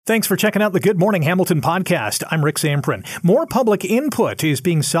Thanks for checking out the Good Morning Hamilton podcast. I'm Rick Zamprin. More public input is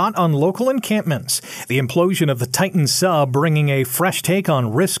being sought on local encampments. The implosion of the Titan sub bringing a fresh take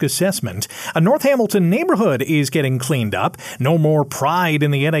on risk assessment. A North Hamilton neighborhood is getting cleaned up. No more pride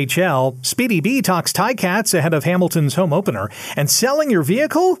in the NHL. Speedy B talks Ticats ahead of Hamilton's home opener. And selling your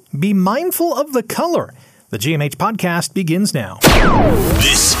vehicle? Be mindful of the color. The GMH podcast begins now.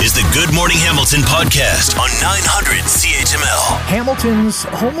 This is the Good Morning Hamilton podcast on 900 CHML. Hamilton's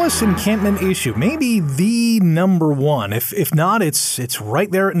homeless encampment issue may be the number one. If not, it's right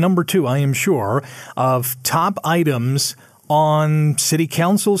there at number two, I am sure, of top items on City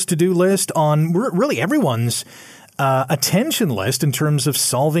Council's to-do list, on really everyone's attention list in terms of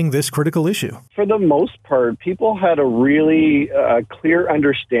solving this critical issue. For the most part, people had a really clear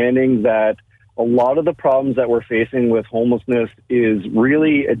understanding that a lot of the problems that we're facing with homelessness is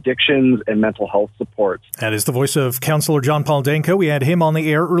really addictions and mental health supports. That is the voice of Councillor John Paul Danko. We had him on the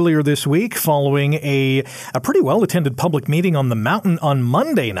air earlier this week following a pretty well-attended public meeting on the mountain on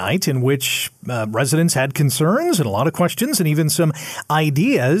Monday night in which residents had concerns and a lot of questions and even some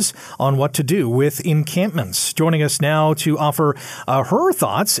ideas on what to do with encampments. Joining us now to offer her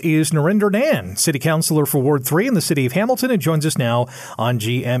thoughts is Narinder Nan, City Councillor for Ward 3 in the City of Hamilton, and joins us now on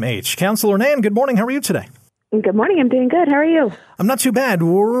GMH. Councillor Nan, good morning. How are you today? Good morning. I'm doing good. How are you? I'm not too bad.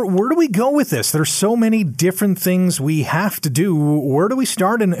 Where do we go with this? There's so many different things we have to do. Where do we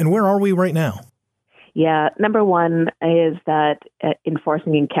start and where are we right now? Yeah, number one is that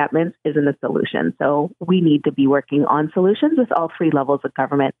enforcing encampments isn't a solution. So we need to be working on solutions with all three levels of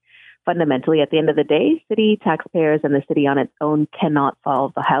government. Fundamentally, at the end of the day, city taxpayers and the city on its own cannot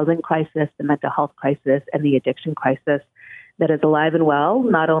solve the housing crisis, the mental health crisis, and the addiction crisis that is alive and well,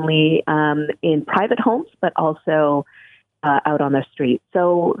 not only in private homes, but also out on the street.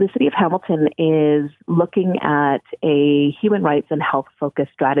 So the City of Hamilton is looking at a human rights and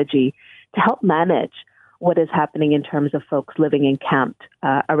health-focused strategy to help manage what is happening in terms of folks living encamped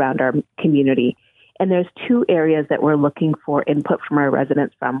around our community. And there's two areas that we're looking for input from our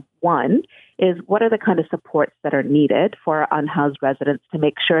residents from. One is what are the kind of supports that are needed for our unhoused residents to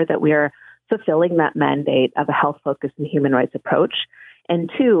make sure that we are fulfilling that mandate of a health-focused and human rights approach. And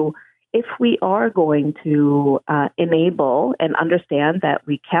two, if we are going to enable and understand that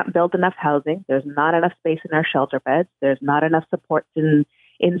we can't build enough housing, there's not enough space in our shelter beds, there's not enough supports in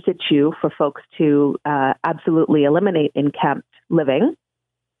situ for folks to absolutely eliminate encamped living,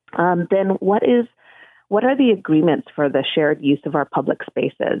 then what are the agreements for the shared use of our public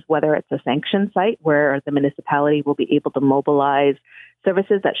spaces, whether it's a sanctioned site where the municipality will be able to mobilize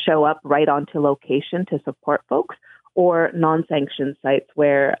services that show up right onto location to support folks, or non-sanctioned sites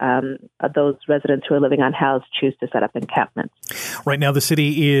where those residents who are living unhoused choose to set up encampments. Right now, the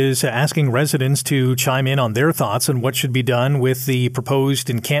city is asking residents to chime in on their thoughts on what should be done with the proposed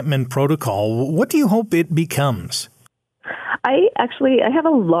encampment protocol. What do you hope it becomes? I have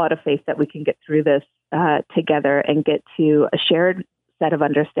a lot of faith that we can get through this together and get to a shared set of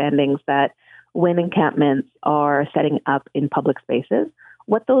understandings that when encampments are setting up in public spaces,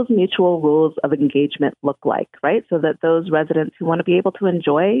 what those mutual rules of engagement look like, right? So that those residents who want to be able to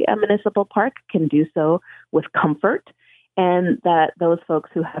enjoy a municipal park can do so with comfort, and that those folks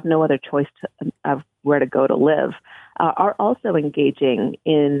who have no other choice of where to go to live are also engaging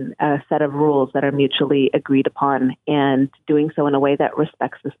in a set of rules that are mutually agreed upon and doing so in a way that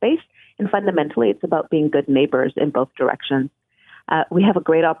respects the space. And fundamentally, it's about being good neighbors in both directions. We have a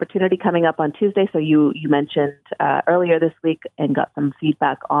great opportunity coming up on Tuesday. So you mentioned earlier this week and got some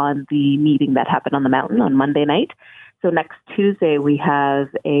feedback on the meeting that happened on the mountain on Monday night. So next Tuesday, we have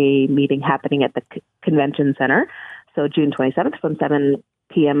a meeting happening at the Convention Center. So June 27th from 7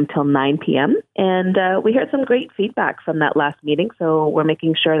 p.m. till 9 p.m. And we heard some great feedback from that last meeting. So we're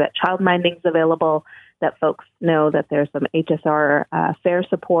making sure that childminding is available, that folks know that there's some HSR fare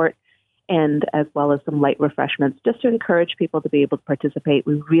support, and as well as some light refreshments, just to encourage people to be able to participate.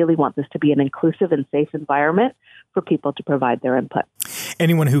 We really want this to be an inclusive and safe environment for people to provide their input.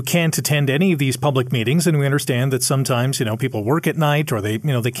 Anyone who can't attend any of these public meetings, and we understand that sometimes, people work at night or they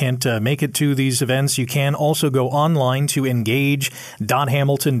can't make it to these events, you can also go online to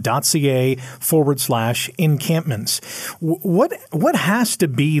engage.hamilton.ca/encampments. What has to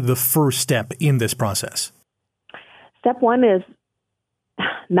be the first step in this process? Step one is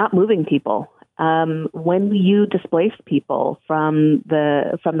not moving people. When you displace people from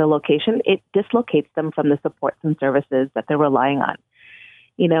the location, it dislocates them from the supports and services that they're relying on.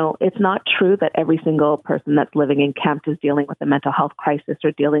 It's not true that every single person that's living in camp is dealing with a mental health crisis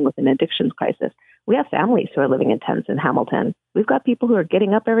or dealing with an addictions crisis. We have families who are living in tents in Hamilton. We've got people who are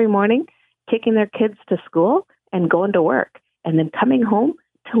getting up every morning, taking their kids to school and going to work, and then coming home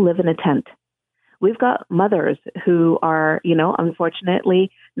to live in a tent. We've got mothers who are, unfortunately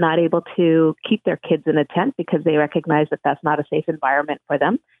not able to keep their kids in a tent because they recognize that that's not a safe environment for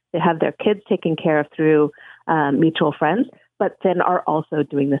them. They have their kids taken care of through mutual friends, but then are also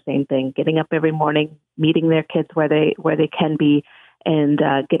doing the same thing, getting up every morning, meeting their kids where they can be, and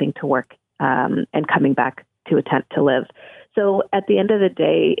getting to work and coming back to a tent to live. So at the end of the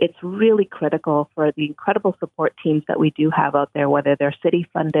day, it's really critical for the incredible support teams that we do have out there, whether they're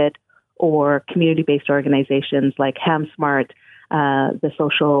city-funded or community-based organizations like HamSmart, the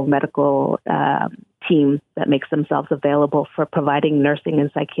social medical team that makes themselves available for providing nursing and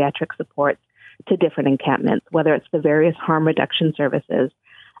psychiatric support to different encampments, whether it's the various harm reduction services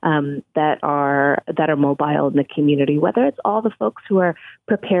that are mobile in the community, whether it's all the folks who are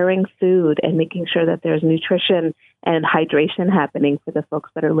preparing food and making sure that there's nutrition and hydration happening for the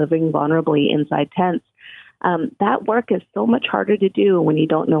folks that are living vulnerably inside tents. That work is so much harder to do when you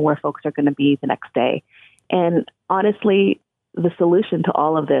don't know where folks are going to be the next day. And honestly, the solution to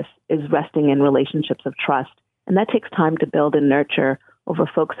all of this is resting in relationships of trust. And that takes time to build and nurture over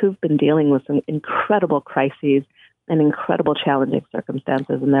folks who've been dealing with some incredible crises and incredible challenging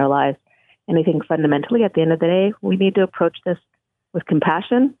circumstances in their lives. And I think fundamentally, at the end of the day, we need to approach this with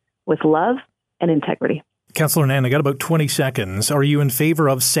compassion, with love, and integrity. Councillor Nan, I got about 20 seconds. Are you in favor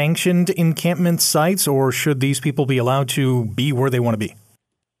of sanctioned encampment sites, or should these people be allowed to be where they want to be?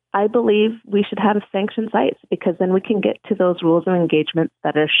 I believe we should have sanctioned sites because then we can get to those rules of engagement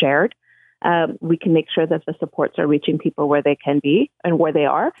that are shared. We can make sure that the supports are reaching people where they can be and where they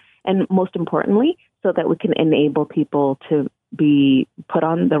are. And most importantly, so that we can enable people to be put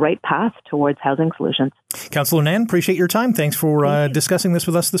on the right path towards housing solutions. Councillor Nan, appreciate your time. Thanks for discussing this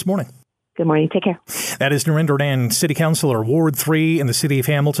with us this morning. Good morning. Take care. That is Narendra Nan, City Councillor, Ward 3 in the City of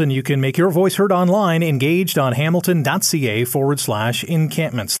Hamilton. You can make your voice heard online, engaged on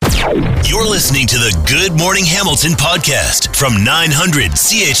hamilton.ca/encampments. You're listening to the Good Morning Hamilton podcast from 900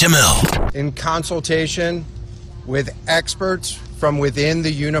 CHML. In consultation with experts from within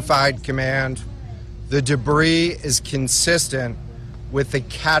the Unified Command, the debris is consistent with the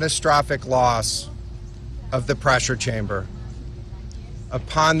catastrophic loss of the pressure chamber.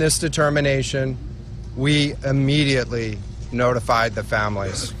 Upon this determination, we immediately notified the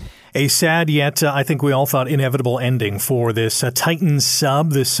families. A sad yet, I think we all thought, inevitable ending for this Titan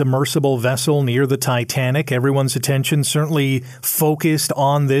sub, this submersible vessel near the Titanic. Everyone's attention certainly focused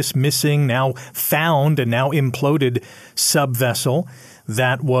on this missing, now found and now imploded sub vessel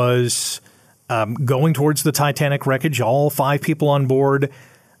that was going towards the Titanic wreckage. All 5 people on board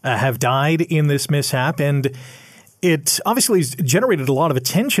have died in this mishap, and it obviously has generated a lot of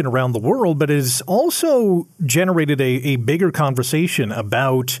attention around the world, but it has also generated a bigger conversation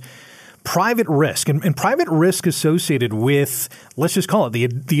about private risk and private risk associated with, let's just call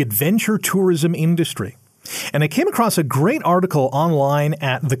it, the adventure tourism industry. And I came across a great article online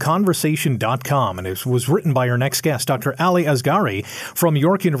at theconversation.com, and it was written by our next guest, Dr. Ali Asghari from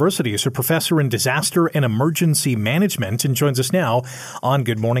York University. He's a professor in disaster and emergency management and joins us now on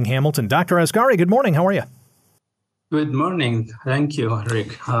Good Morning Hamilton. Dr. Asghari, good morning. How are you? Good morning. Thank you,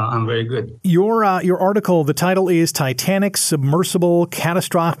 Rick. I'm very good. Your article, the title is Titanic Submersible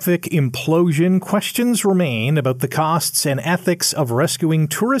Catastrophic Implosion. Questions remain about the costs and ethics of rescuing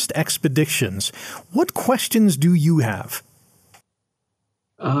tourist expeditions. What questions do you have?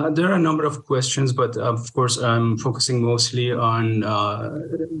 There are a number of questions, but of course, I'm focusing mostly on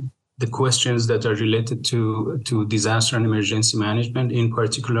the questions that are related to disaster and emergency management, in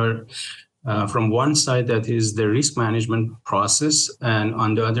particular, from one side, that is the risk management process, and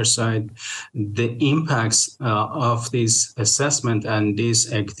on the other side, the impacts of this assessment and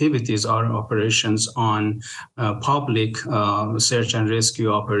these activities or operations on public search and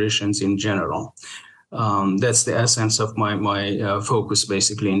rescue operations in general. That's the essence of my focus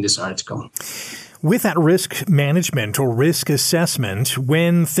basically in this article. With that risk management or risk assessment,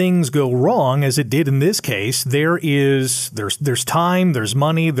 when things go wrong, as it did in this case, there's time, there's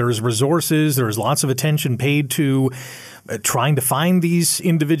money, there's resources, there's lots of attention paid to trying to find these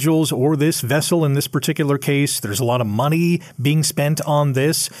individuals or this vessel in this particular case. There's a lot of money being spent on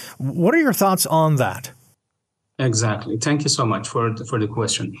this. What are your thoughts on that? Exactly. Thank you so much for the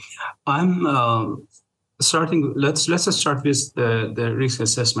question. Let's start with the risk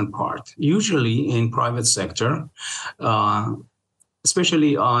assessment part. Usually in private sector,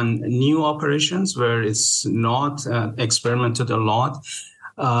 especially on new operations where it's not experimented a lot,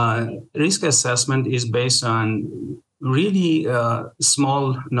 risk assessment is based on really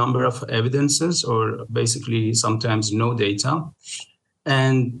small number of evidences or basically sometimes no data.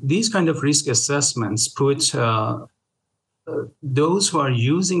 And these kind of risk assessments put those who are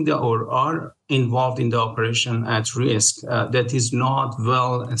using or are involved in the operation at risk that is not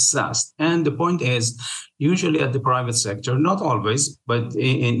well assessed. And the point is, usually at the private sector, not always, but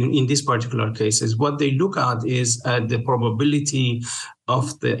in these particular cases, what they look at is the probability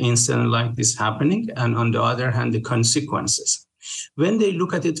of the incident like this happening, and on the other hand, the consequences. When they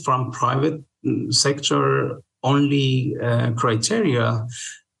look at it from private sector only criteria,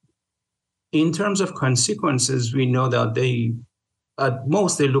 in terms of consequences, we know that at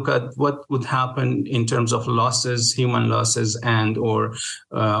most they look at what would happen in terms of losses, human losses, and or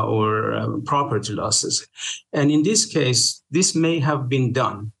property losses. And in this case, this may have been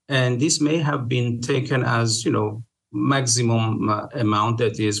done, and this may have been taken as, maximum amount,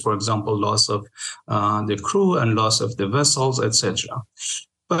 that is, for example, loss of the crew and loss of the vessels, etc.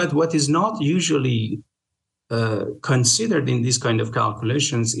 But what is not usually considered in these kind of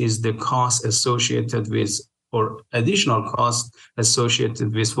calculations is the cost associated with, or additional costs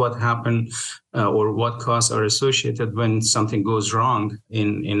associated with what happened or what costs are associated when something goes wrong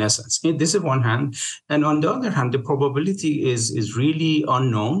in essence. This is one hand. And on the other hand, the probability is really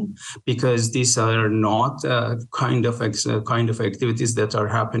unknown, because these are not kind of activities that are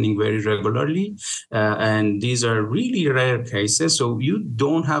happening very regularly. And these are really rare cases. So you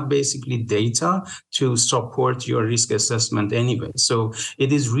don't have basically data to support your risk assessment anyway. So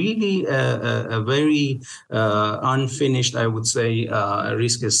it is really a very unfinished, I would say,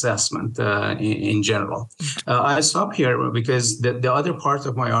 risk assessment in general. I stop here because the other part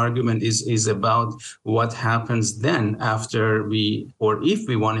of my argument is about what happens then after if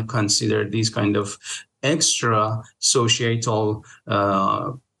we want to consider these kind of extra societal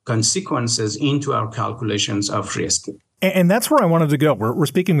consequences into our calculations of risk. And that's where I wanted to go. We're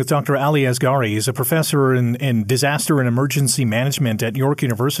speaking with Dr. Ali Asghari. He's a professor in disaster and emergency management at York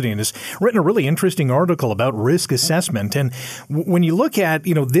University, and has written a really interesting article about risk assessment. And when you look at,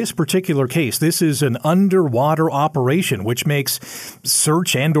 this particular case, this is an underwater operation, which makes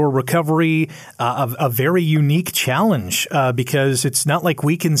search and or recovery a very unique challenge because it's not like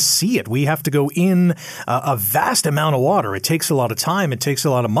we can see it. We have to go in a vast amount of water. It takes a lot of time. It takes a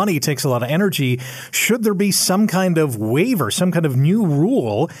lot of money. It takes a lot of energy. Should there be some kind of waiver, some kind of new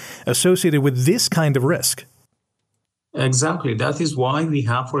rule associated with this kind of risk? Exactly. That is why we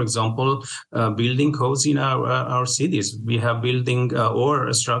have, for example, building codes in our cities. We have building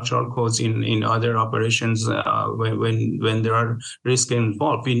or structural codes in other operations when there are risks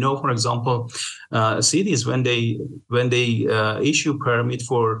involved. We know, for example, cities when they issue permit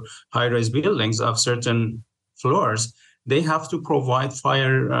for high-rise buildings of certain floors, they have to provide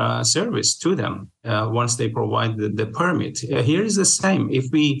fire service to them once they provide the permit. Here is the same. If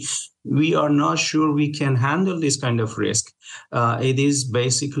we are not sure we can handle this kind of risk, it is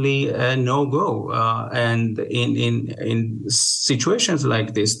basically a no-go. And in situations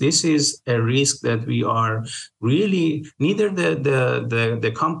like this is a risk that we are really neither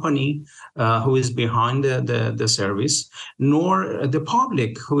the company who is behind the service, nor the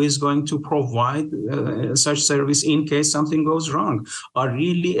public who is going to provide such service in case something goes wrong, are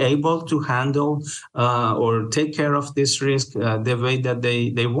really able to handle or take care of this risk the way that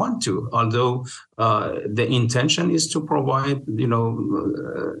they want to. Although the intention is to provide,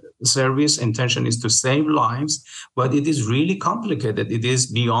 service, intention is to save lives, but it is really complicated. It is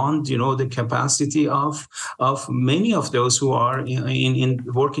beyond, the capacity of many of those who are in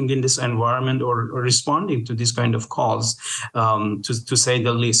working in this environment or responding to this kind of calls, to say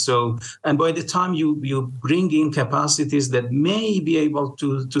the least. So, and by the time you bring in capacities that may be able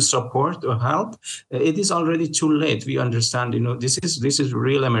to support or help, it is already too late. We understand, this is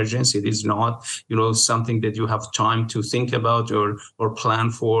real emergency. It is not, something that you have time to think about or plan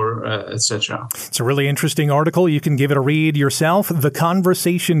for, etc. It's a really interesting article. You can give it a read yourself.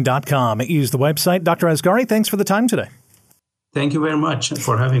 Theconversation.com is the website. Dr. Asghari, thanks for the time today. Thank you very much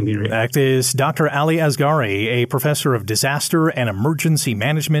for having me, Rick. That is Dr. Ali Asghari, a professor of disaster and emergency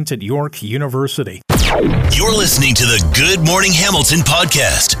management at York University. You're listening to the Good Morning Hamilton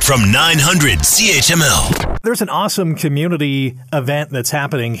podcast from 900 CHML. There's an awesome community event that's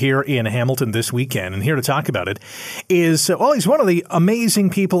happening here in Hamilton this weekend, and here to talk about it is, he's one of the amazing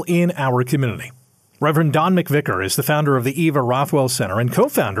people in our community. Reverend Don McVicker is the founder of the Eva Rothwell Center and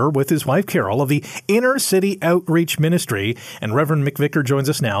co-founder with his wife Carol of the Inner City Outreach Ministry. And Reverend McVicker joins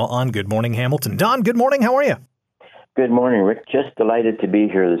us now on Good Morning Hamilton. Don, good morning. How are you? Good morning, Rick. Just delighted to be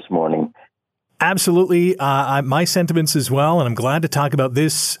here this morning. Absolutely. My sentiments as well. And I'm glad to talk about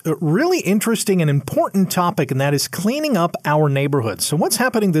this really interesting and important topic, and that is cleaning up our neighborhoods. So what's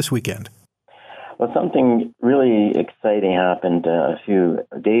happening this weekend? Well, something really exciting happened a few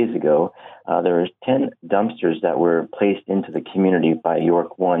days ago. There were 10 dumpsters that were placed into the community by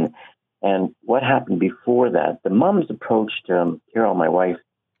York One. And what happened before that, the moms approached Carol, my wife,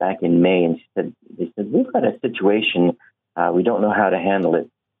 back in May, and they said, we've got a situation, we don't know how to handle it.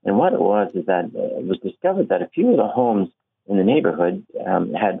 And what it was is that it was discovered that a few of the homes in the neighborhood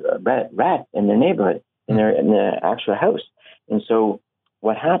had rats in their neighborhood, in the actual house. And so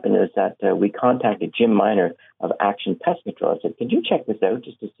what happened is that we contacted Jim Miner of Action Pest Control. I said, could you check this out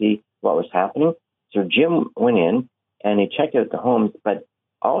just to see what was happening? So Jim went in and he checked out the homes, but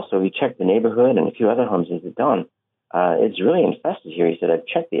also he checked the neighborhood and a few other homes. He said, Don, it's really infested here. He said, I've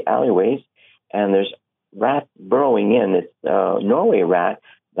checked the alleyways and there's rats burrowing in. It's Norway rat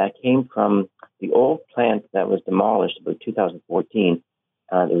that came from the old plant that was demolished about 2014.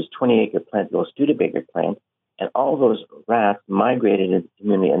 There was a 20-acre plant, the old Studebaker plant. And all those rats migrated into the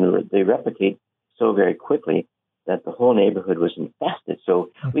community, and they replicate so very quickly that the whole neighborhood was infested. So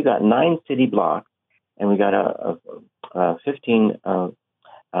we got 9 city blocks, and we got we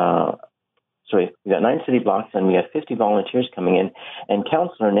got 9 city blocks, and we had 50 volunteers coming in. And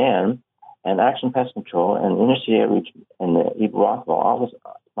Councillor Nan and Action Pest Control and Inner City Outreach and the Eva Rothwell all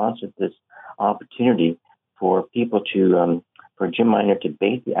sponsored this opportunity for people to, for Jim Miner to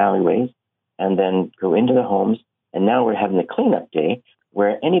bait the alleyways and then go into the homes. And now we're having a cleanup day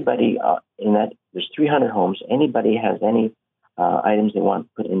where anybody in that, there's 300 homes, anybody has any items they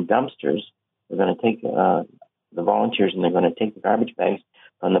want put in dumpsters, we're going to take the volunteers and they're going to take the garbage bags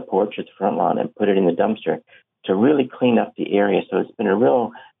on the porch or the front lawn and put it in the dumpster to really clean up the area. So it's been a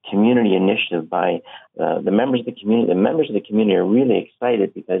real community initiative by the members of the community. The members of the community are really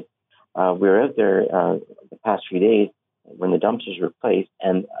excited because we were out there the past few days when the dumpsters were placed,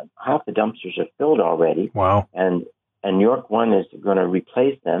 and half the dumpsters are filled already. Wow. And York One is going to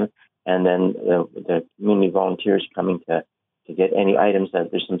replace them, and then the community volunteers coming to get any items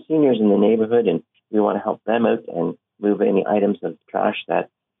that there's some seniors in the neighborhood, and we want to help them out and move any items of trash that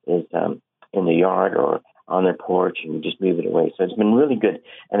is in the yard or on their porch and just move it away. So it's been really good,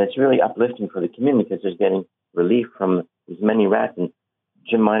 and it's really uplifting for the community because they're getting relief from these many rats. And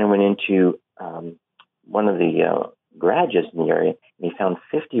Jim Miner went into one of the garages in the area, and he found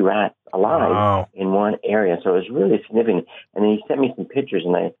 50 rats alive in one area. So it was really significant. And then he sent me some pictures,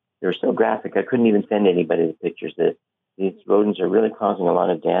 and they were so graphic, I couldn't even send anybody the pictures. That these rodents are really causing a lot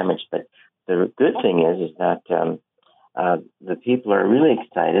of damage. But the good thing is that the people are really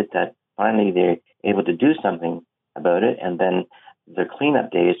excited that finally they're able to do something about it, and then the cleanup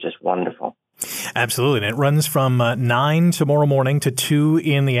day is just wonderful. Absolutely. And it runs from 9 tomorrow morning to 2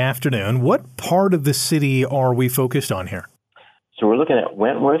 in the afternoon. What part of the city are we focused on here? So we're looking at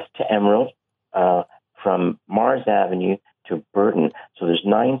Wentworth to Emerald, from Mars Avenue to Burton. So there's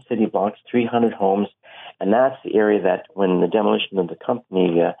 9 city blocks, 300 homes, and that's the area that when the demolition of the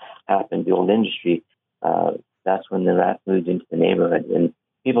company happened, the old industry, that's when the rats moved into the neighborhood. And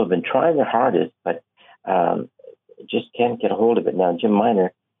people have been trying their hardest, but just can't get a hold of it. Now, Jim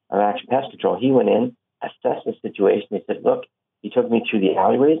Miner of Action Pest Control, he went in, assessed the situation. He said, look, he took me through the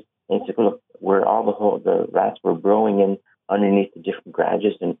alleyways, and he said, look, where all the rats were burrowing in underneath the different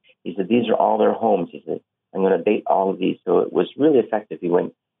garages. And he said, these are all their homes. He said, I'm going to bait all of these. So it was really effective. He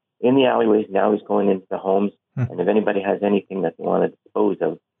went in the alleyways. Now he's going into the homes. And if anybody has anything that they want to dispose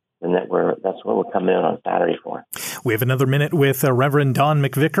of, then that's what we're coming in on Saturday for. We have another minute with Reverend Don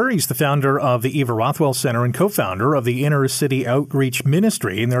McVicker. He's the founder of the Eva Rothwell Center and co-founder of the Inner City Outreach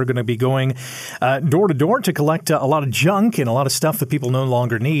Ministry. And they're going to be going door to door to collect a lot of junk and a lot of stuff that people no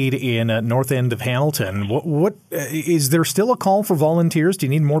longer need in north end of Hamilton. What is there still a call for volunteers? Do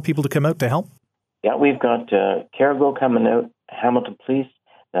you need more people to come out to help? Yeah, we've got Carrigo coming out, Hamilton Police,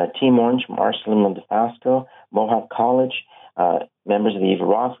 Team Orange from Arsenal and DeFasco, Mohawk College, members of the Eva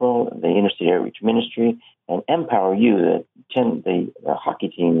Rothwell, the Inner City Outreach Ministry, and Empower U, the hockey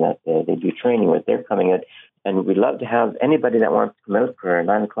team that they do training with. They're coming out, and we'd love to have anybody that wants to come out for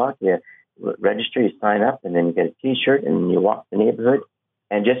 9 o'clock. You register, you sign up, and then you get a T-shirt, and you walk the neighborhood,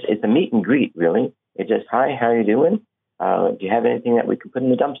 and it's a meet and greet, really. It's just, hi, how are you doing? Do you have anything that we can put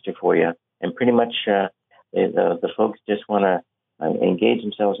in the dumpster for you? And pretty much the folks just want to engage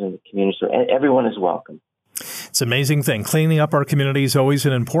themselves in the community, so everyone is welcome. It's an amazing thing. Cleaning up our community is always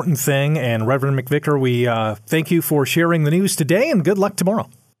an important thing. And Reverend McVicker, we thank you for sharing the news today, and good luck tomorrow.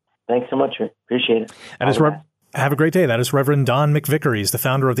 Thanks so much. Appreciate it. And as Have a great day. That is Reverend Don McVicker. He's the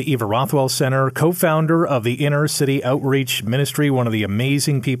founder of the Eva Rothwell Center, co-founder of the Inner City Outreach Ministry, one of the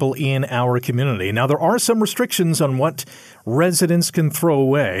amazing people in our community. Now, there are some restrictions on what residents can throw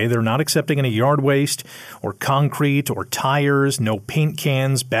away. They're not accepting any yard waste or concrete or tires, no paint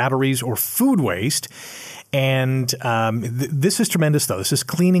cans, batteries, or food waste. And this is tremendous, though. This is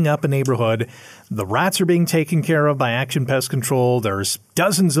cleaning up a neighborhood. The rats are being taken care of by Action Pest Control. There's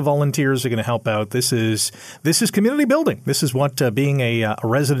dozens of volunteers that are going to help out. This is community building. This is what being a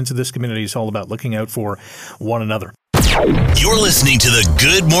resident of this community is all about, looking out for one another. You're listening to the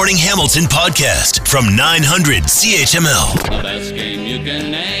Good Morning Hamilton podcast from 900 CHML. The best game you can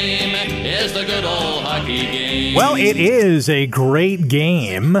name is the good old hockey game. Well, it is a great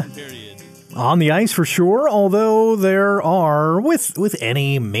game. On the ice for sure, although there are, with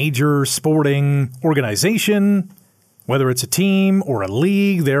any major sporting organization, whether it's a team or a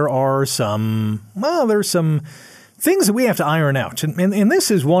league, there's some things that we have to iron out. And this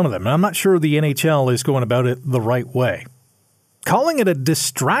is one of them. And I'm not sure the NHL is going about it the right way. Calling it a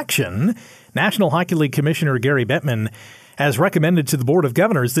distraction, National Hockey League Commissioner Gary Bettman has recommended to the Board of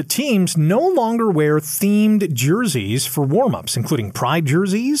Governors that teams no longer wear themed jerseys for warm-ups, including pride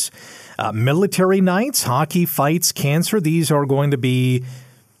jerseys, military nights, hockey fights, cancer. These are going to be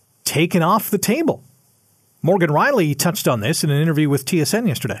taken off the table. Morgan Riley touched on this in an interview with TSN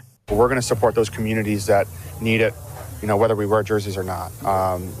yesterday. We're going to support those communities that need it, whether we wear jerseys or not.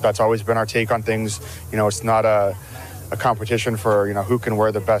 That's always been our take on things. It's not a competition for, who can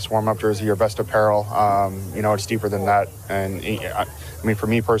wear the best warm-up jersey or best apparel. It's deeper than that. And for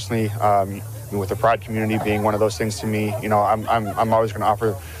me personally, with the pride community being one of those things to me, I'm always going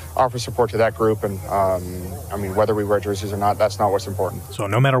to offer support to that group. And whether we wear jerseys or not, that's not what's important. So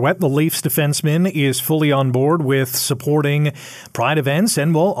no matter what, the Leafs defenseman is fully on board with supporting pride events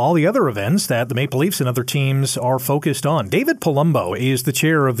and, all the other events that the Maple Leafs and other teams are focused on. David Palumbo is the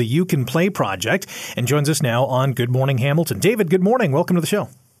chair of the You Can Play project and joins us now on Good Morning Hamilton. David, good morning. Welcome to the show.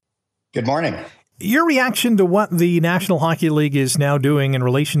 Good morning. Your reaction to what the National Hockey League is now doing in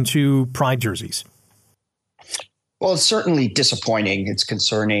relation to pride jerseys? Well, it's certainly disappointing. It's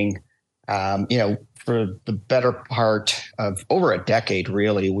concerning. For the better part of over a decade,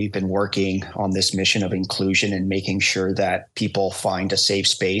 really, we've been working on this mission of inclusion and making sure that people find a safe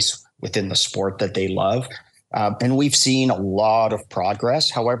space within the sport that they love. And we've seen a lot of progress.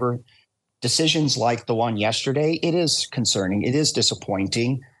 However, decisions like the one yesterday, it is concerning. It is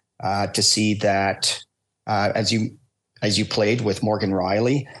disappointing to see that as you played with Morgan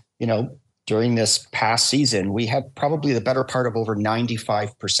Riley, during this past season, we had probably the better part of over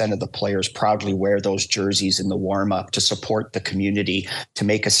 95% of the players proudly wear those jerseys in the warm-up to support the community, to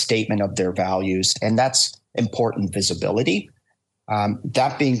make a statement of their values. And that's important visibility.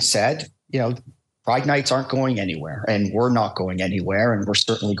 That being said, Pride nights aren't going anywhere, and we're not going anywhere. And we're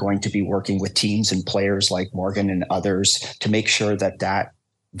certainly going to be working with teams and players like Morgan and others to make sure that that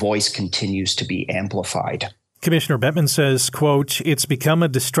voice continues to be amplified. Commissioner Bettman says, quote, "It's become a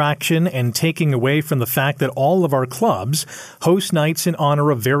distraction and taking away from the fact that all of our clubs host nights in honor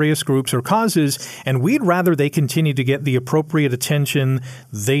of various groups or causes, and we'd rather they continue to get the appropriate attention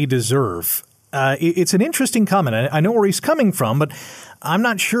they deserve." It's an interesting comment. I know where he's coming from, but I'm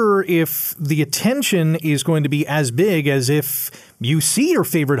not sure if the attention is going to be as big as if you see your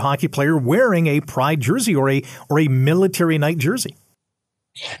favorite hockey player wearing a pride jersey or a military night jersey.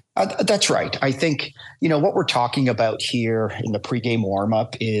 That's right. I think, what we're talking about here in the pregame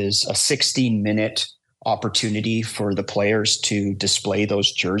warmup is a 16-minute opportunity for the players to display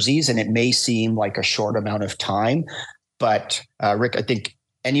those jerseys. And it may seem like a short amount of time, but Rick, I think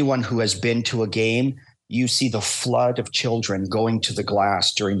anyone who has been to a game, you see the flood of children going to the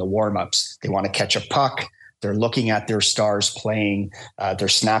glass during the warmups. They want to catch a puck. They're looking at their stars playing. They're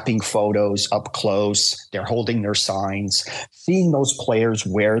snapping photos up close. They're holding their signs. Seeing those players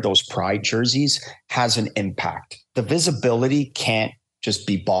wear those pride jerseys has an impact. The visibility can't just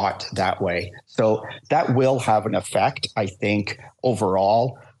be bought that way. So that will have an effect, I think,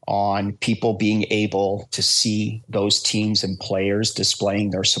 overall on people being able to see those teams and players displaying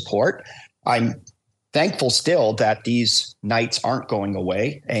their support. I'm thankful still that these nights aren't going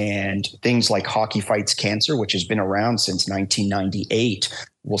away, and things like Hockey Fights Cancer, which has been around since 1998,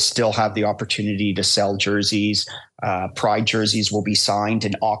 will still have the opportunity to sell jerseys. Pride jerseys will be signed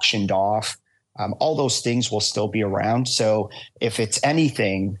and auctioned off. All those things will still be around. So if it's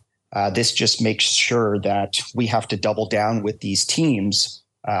anything, this just makes sure that we have to double down with these teams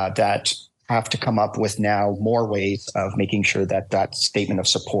that have to come up with now more ways of making sure that that statement of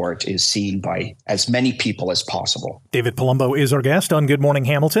support is seen by as many people as possible. David Palumbo is our guest on Good Morning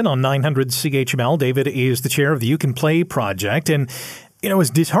Hamilton on 900 CHML. David is the chair of the You Can Play project. And,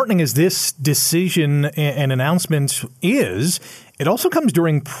 as disheartening as this decision and announcement is, it also comes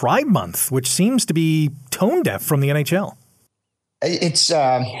during Pride Month, which seems to be tone deaf from the NHL. It's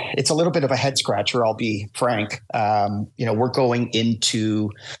a little bit of a head scratcher, I'll be frank. We're going into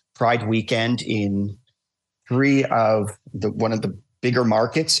Pride weekend in one of the bigger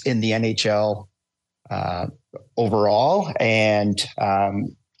markets in the NHL overall. And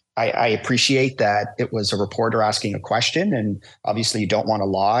I appreciate that it was a reporter asking a question, and obviously you don't want to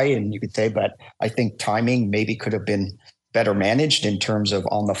lie, and you could say, but I think timing maybe could have been better managed in terms of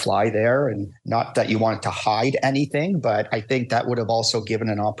on the fly there, and not that you wanted to hide anything, but I think that would have also given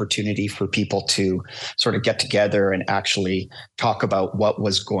an opportunity for people to sort of get together and actually talk about what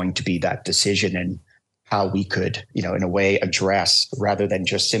was going to be that decision and how we could, in a way address, rather than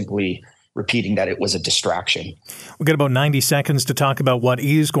just simply repeating that it was a distraction. We've got about 90 seconds to talk about what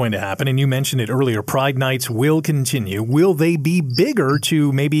is going to happen. And you mentioned it earlier, Pride Nights will continue. Will they be bigger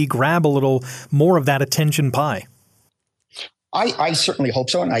to maybe grab a little more of that attention pie? I certainly hope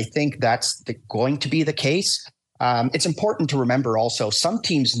so, and I think that's going to be the case. It's important to remember also, some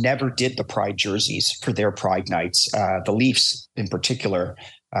teams never did the Pride jerseys for their Pride nights. The Leafs, in particular,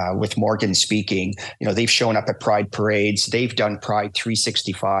 with Morgan speaking, they've shown up at Pride parades. They've done Pride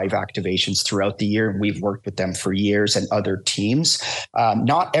 365 activations throughout the year, and we've worked with them for years, and other teams.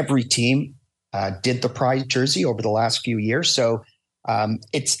 Not every team did the Pride jersey over the last few years, so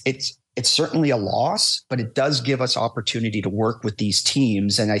it's certainly a loss, but it does give us opportunity to work with these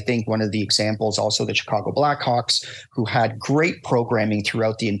teams. And I think one of the examples also the Chicago Blackhawks, who had great programming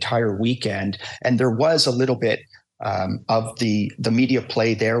throughout the entire weekend. And there was a little bit of the media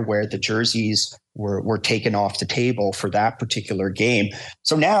play there where the jerseys were taken off the table for that particular game.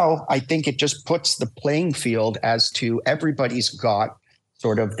 So now I think it just puts the playing field as to everybody's got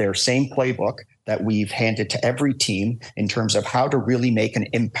sort of their same playbook that we've handed to every team in terms of how to really make an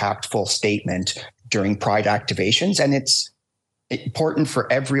impactful statement during Pride activations. And it's important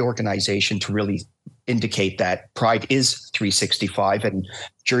for every organization to really indicate that Pride is 365, and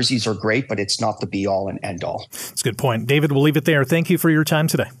jerseys are great, but it's not the be all and end all. That's a good point. David, we'll leave it there. Thank you for your time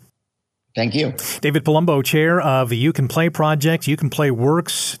today. Thank you. David Palumbo, chair of the You Can Play project. You Can Play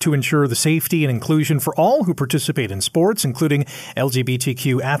works to ensure the safety and inclusion for all who participate in sports, including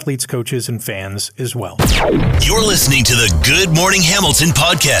LGBTQ athletes, coaches, and fans as well. You're listening to the Good Morning Hamilton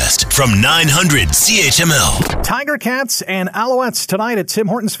podcast from 900 CHML. Tiger Cats and Alouettes tonight at Tim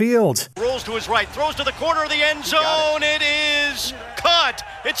Hortons Field. Rolls to his right, throws to the corner of the end zone. It is caught.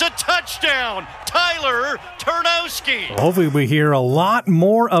 It's a touchdown. Tyler Turnowski. Hopefully we hear a lot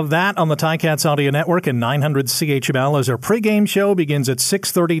more of that on the Ticats Audio Network and 900 CHML as our pregame show begins at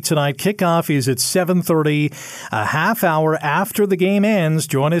 6:30 tonight. Kickoff is at 7:30, a half hour after the game ends.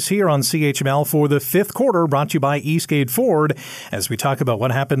 Join us here on CHML for the fifth quarter, brought to you by Eastgate Ford, as we talk about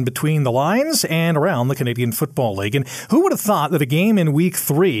what happened between the lines and around the Canadian Football League. And who would have thought that a game in Week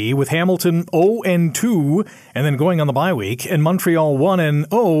 3 with Hamilton 0-2 and then going on the bye week, and Montreal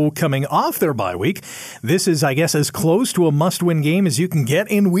 1-0 coming off their bye week, this is, I guess, as close to a must-win game as you can get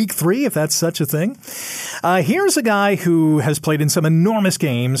in Week 3, if that's such a thing. Here's a guy who has played in some enormous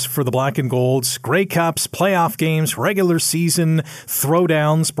games for the Black and Golds, Grey Cups, playoff games, regular season,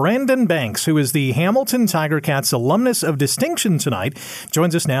 throwdowns. Brandon Banks, who is the Hamilton Tiger Cats alumnus of distinction tonight,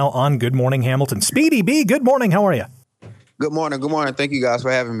 joins us now on Good Morning Hamilton. Speedy B, good morning. How are you? Good morning. Good morning. Thank you guys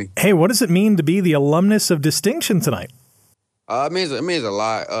for having me. Hey, what does it mean to be the alumnus of distinction tonight? It means a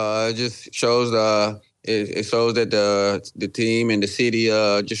lot. It just shows it shows that the team and the city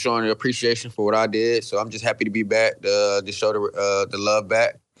just showing appreciation for what I did. So I'm just happy to be back to show the love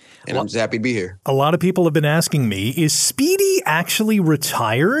back. And I'm just happy to be here. A lot of people have been asking me, is Speedy actually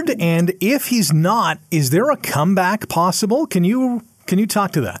retired? And if he's not, is there a comeback possible? Can you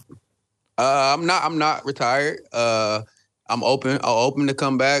talk to that? I'm not retired. I'm open to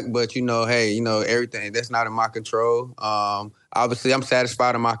come back, but everything that's not in my control. Obviously, I'm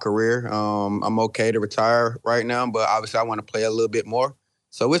satisfied in my career. I'm okay to retire right now, but obviously, I want to play a little bit more.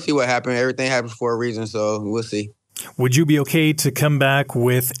 So we'll see what happens. Everything happens for a reason, so we'll see. Would you be okay to come back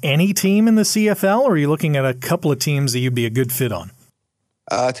with any team in the CFL, or are you looking at a couple of teams that you'd be a good fit on?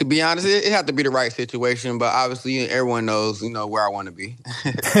 To be honest, it had to be the right situation, but obviously everyone knows, where I want to be.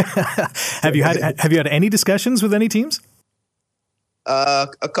 Have you had any discussions with any teams? A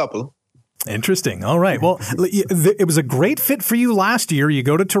couple. Interesting. All right. Well, it was a great fit for you last year. You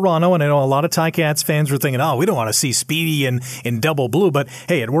go to Toronto, and I know a lot of Ticats fans were thinking, oh, we don't want to see Speedy in double blue. But,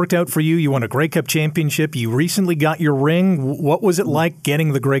 hey, it worked out for you. You won a Grey Cup championship. You recently got your ring. What was it like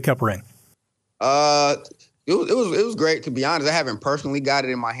getting the Grey Cup ring? It was great, to be honest. I haven't personally got it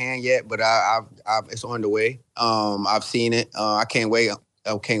in my hand yet, but it's on the way. I've seen it. I can't wait.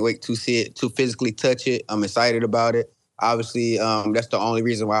 I can't wait to see it, to physically touch it. I'm excited about it. Obviously, that's the only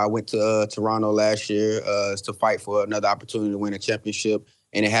reason why I went to Toronto last year, is to fight for another opportunity to win a championship,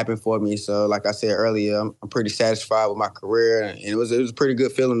 and it happened for me. So, like I said earlier, I'm pretty satisfied with my career, and it was a pretty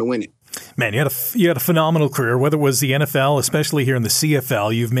good feeling to win it. Man, you had a phenomenal career, whether it was the NFL, especially here in the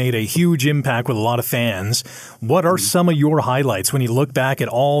CFL. You've made a huge impact with a lot of fans. What are some of your highlights when you look back at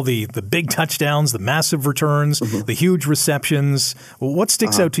all the big touchdowns, the massive returns, the huge receptions? What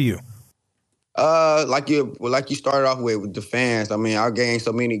sticks out to you? Like you started off with the fans. I mean, I gained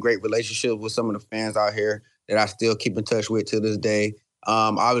so many great relationships with some of the fans out here that I still keep in touch with to this day.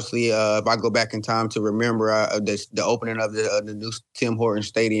 Obviously, if I go back in time to remember the opening of the new Tim Hortons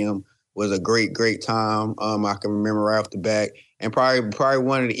Stadium was a great time. I can remember right off the bat. And probably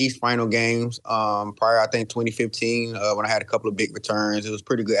one of the East Final games, I think 2015, when I had a couple of big returns. It was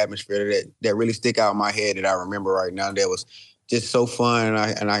pretty good atmosphere that really stick out in my head that I remember right now. That was just so fun,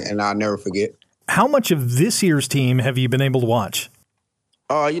 and I'll never forget. How much of this year's team have you been able to watch?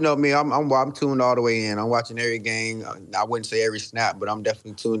 You know me, I'm tuned all the way in. I'm watching every game. I wouldn't say every snap, but I'm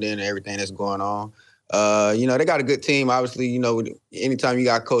definitely tuned in to everything that's going on. They got a good team. Obviously, anytime you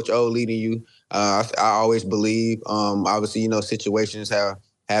got Coach O leading you, I always believe. Obviously, situations have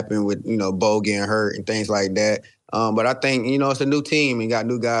happened with, Bo getting hurt and things like that. But I think, it's a new team and got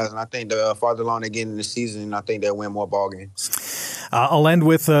new guys. And I think the farther along they get in the season, I think they'll win more ball games. I'll end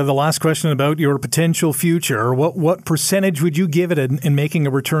with the last question about your potential future. What percentage would you give it in making a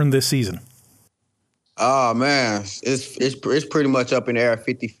return this season? Oh, man, it's pretty much up in the air,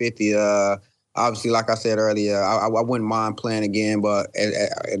 50-50. Obviously, like I said earlier, I wouldn't mind playing again, but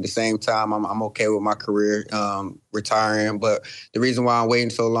at the same time, I'm okay with my career retiring. But the reason why I'm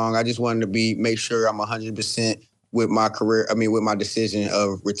waiting so long, I just wanted to make sure I'm 100% with my career. I mean, with my decision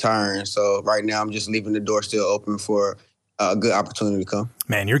of retiring. So right now, I'm just leaving the door still open for a good opportunity to come.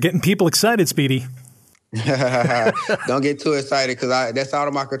 Man, you're getting people excited, Speedy. Don't get too excited because that's out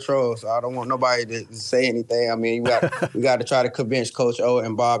of my control. So I don't want nobody to say anything. I mean, we got to try to convince Coach O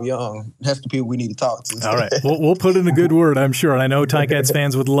and Bob Young. That's the people we need to talk to. All right. We'll put in a good word, I'm sure. And I know Ticats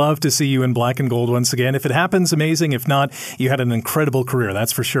fans would love to see you in black and gold once again. If it happens, amazing. If not, you had an incredible career,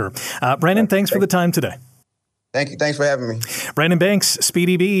 that's for sure. Brandon, thanks for the time today. Thank you. Thanks for having me. Brandon Banks,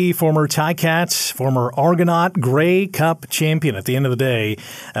 Speedy B, former Ticats, former Argonaut Grey Cup champion. At the end of the day,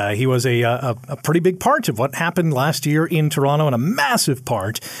 he was a pretty big part of what happened last year in Toronto and a massive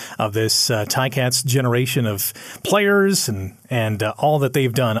part of this Ticats generation of players and all that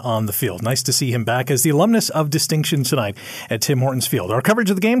they've done on the field. Nice to see him back as the alumnus of distinction tonight at Tim Hortons Field. Our coverage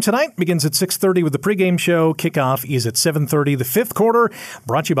of the game tonight begins at 6:30 with the pregame show. Kickoff is at 7:30. The fifth quarter,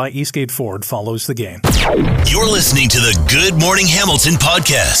 brought to you by Eastgate Ford, follows the game. You're listening to the Good Morning Hamilton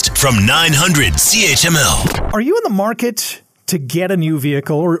podcast from 900 CHML. Are you in the market to get a new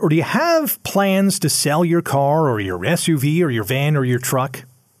vehicle, or do you have plans to sell your car or your SUV or your van or your truck?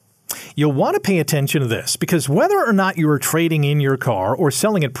 You'll want to pay attention to this because whether or not you are trading in your car or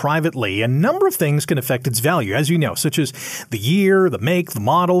selling it privately, a number of things can affect its value, as you know, such as the year, the make, the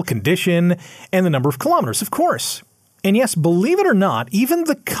model, condition, and the number of kilometers, of course. And yes, believe it or not, even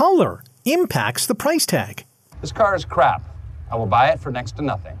the color impacts the price tag. This car is crap. I will buy it for next to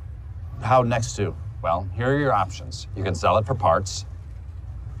nothing. How next to? Well, here are your options. You can sell it for parts,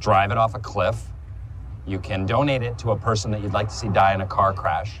 drive it off a cliff, you can donate it to a person that you'd like to see die in a car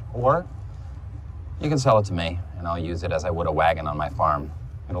crash, or you can sell it to me, and I'll use it as I would a wagon on my farm.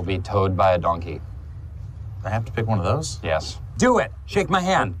 It'll be towed by a donkey. I have to pick one of those? Yes. Do it. Shake my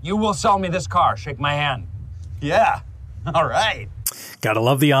hand. You will sell me this car. Shake my hand. Yeah. All right. Gotta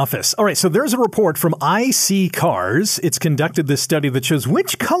love The Office. All right, so there's a report from IC Cars. It's conducted this study that shows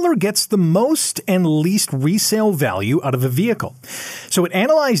which color gets the most and least resale value out of a vehicle. So it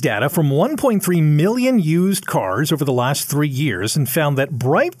analyzed data from 1.3 million used cars over the last 3 years and found that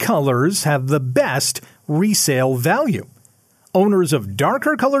bright colors have the best resale value. Owners of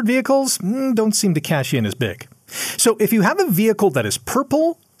darker colored vehicles don't seem to cash in as big. So if you have a vehicle that is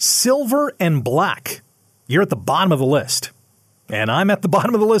purple, silver, and black, you're at the bottom of the list. And I'm at the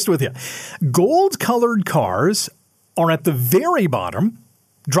bottom of the list with you. Gold-colored cars are at the very bottom,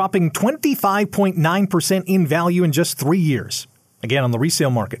 dropping 25.9% in value in just 3 years. Again, on the resale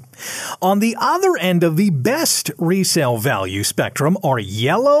market. On the other end of the best resale value spectrum are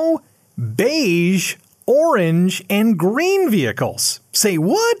yellow, beige, orange, and green vehicles. Say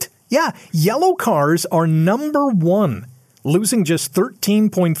what? Yeah, yellow cars are number one, losing just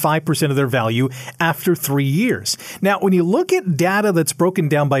 13.5% of their value after 3 years. Now, when you look at data that's broken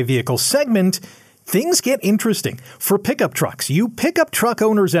down by vehicle segment, things get interesting. For pickup trucks, you pickup truck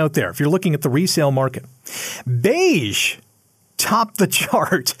owners out there, if you're looking at the resale market, beige topped the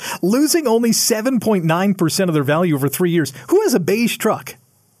chart, losing only 7.9% of their value over 3 years. Who has a beige truck?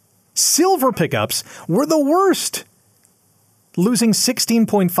 Silver pickups were the worst, losing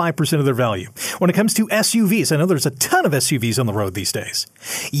 16.5% of their value. When it comes to SUVs, I know there's a ton of SUVs on the road these days.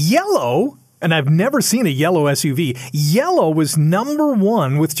 Yellow, and I've never seen a yellow SUV, yellow was number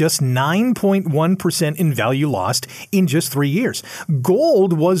one with just 9.1% in value lost in just 3 years.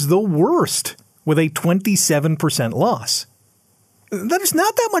 Gold was the worst with a 27% loss. There's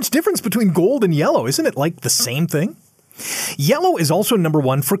not that much difference between gold and yellow. Isn't it like the same thing? Yellow is also number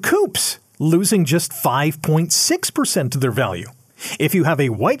one for coupes, losing just 5.6% of their value. If you have a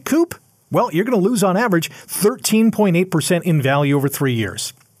white coupe, well, you're going to lose on average 13.8% in value over 3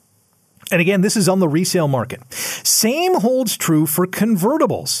 years. And again, this is on the resale market. Same holds true for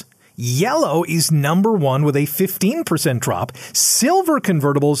convertibles. Yellow is number one with a 15% drop. Silver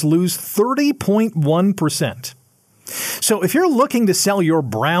convertibles lose 30.1%. So if you're looking to sell your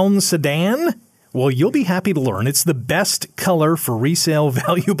brown sedan, well, you'll be happy to learn it's the best color for resale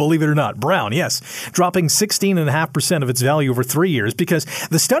value, believe it or not. Brown, yes, dropping 16.5% of its value over 3 years because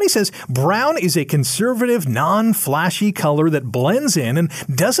the study says brown is a conservative, non-flashy color that blends in and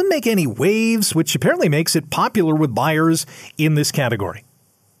doesn't make any waves, which apparently makes it popular with buyers in this category.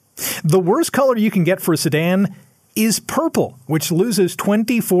 The worst color you can get for a sedan is purple, which loses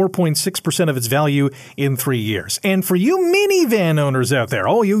 24.6% of its value in 3 years. And for you minivan owners out there,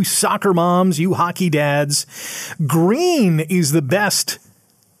 all you soccer moms, you hockey dads, green is the best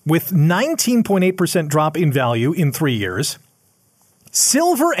with 19.8% drop in value in 3 years.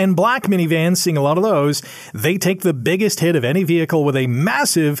 Silver and black minivans, seeing a lot of those, they take the biggest hit of any vehicle with a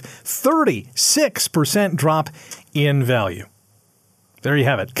massive 36% drop in value. There you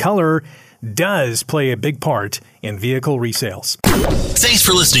have it. Color does play a big part in vehicle resales. Thanks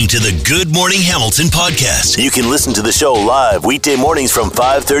for listening to the Good Morning Hamilton podcast. You can listen to the show live weekday mornings from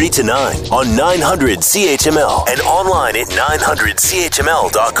 5:30 to 9 on 900 CHML and online at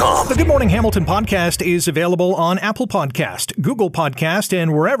 900CHML.com. The Good Morning Hamilton podcast is available on Apple Podcast, Google Podcast,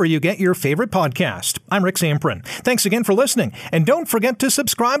 and wherever you get your favorite podcast. I'm Rick Samprin. Thanks again for listening. And don't forget to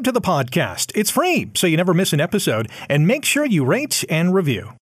subscribe to the podcast. It's free, so you never miss an episode. And make sure you rate and review.